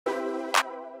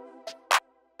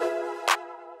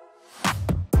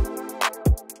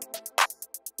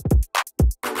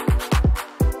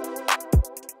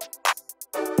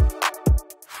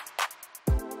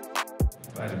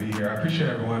here. I appreciate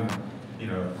everyone,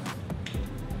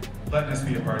 letting us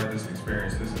be a part of this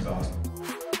experience. This is awesome.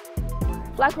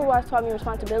 Black Football has taught me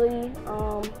responsibility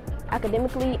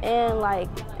academically, and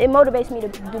it motivates me to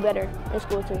do better in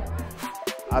school too.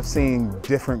 I've seen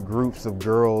different groups of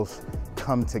girls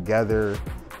come together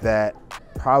that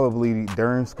probably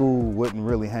during school wouldn't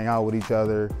really hang out with each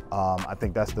other. I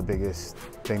think that's the biggest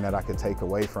thing that I could take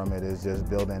away from it, is just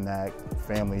building that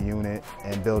family unit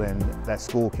and building that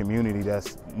school community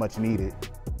that's much needed.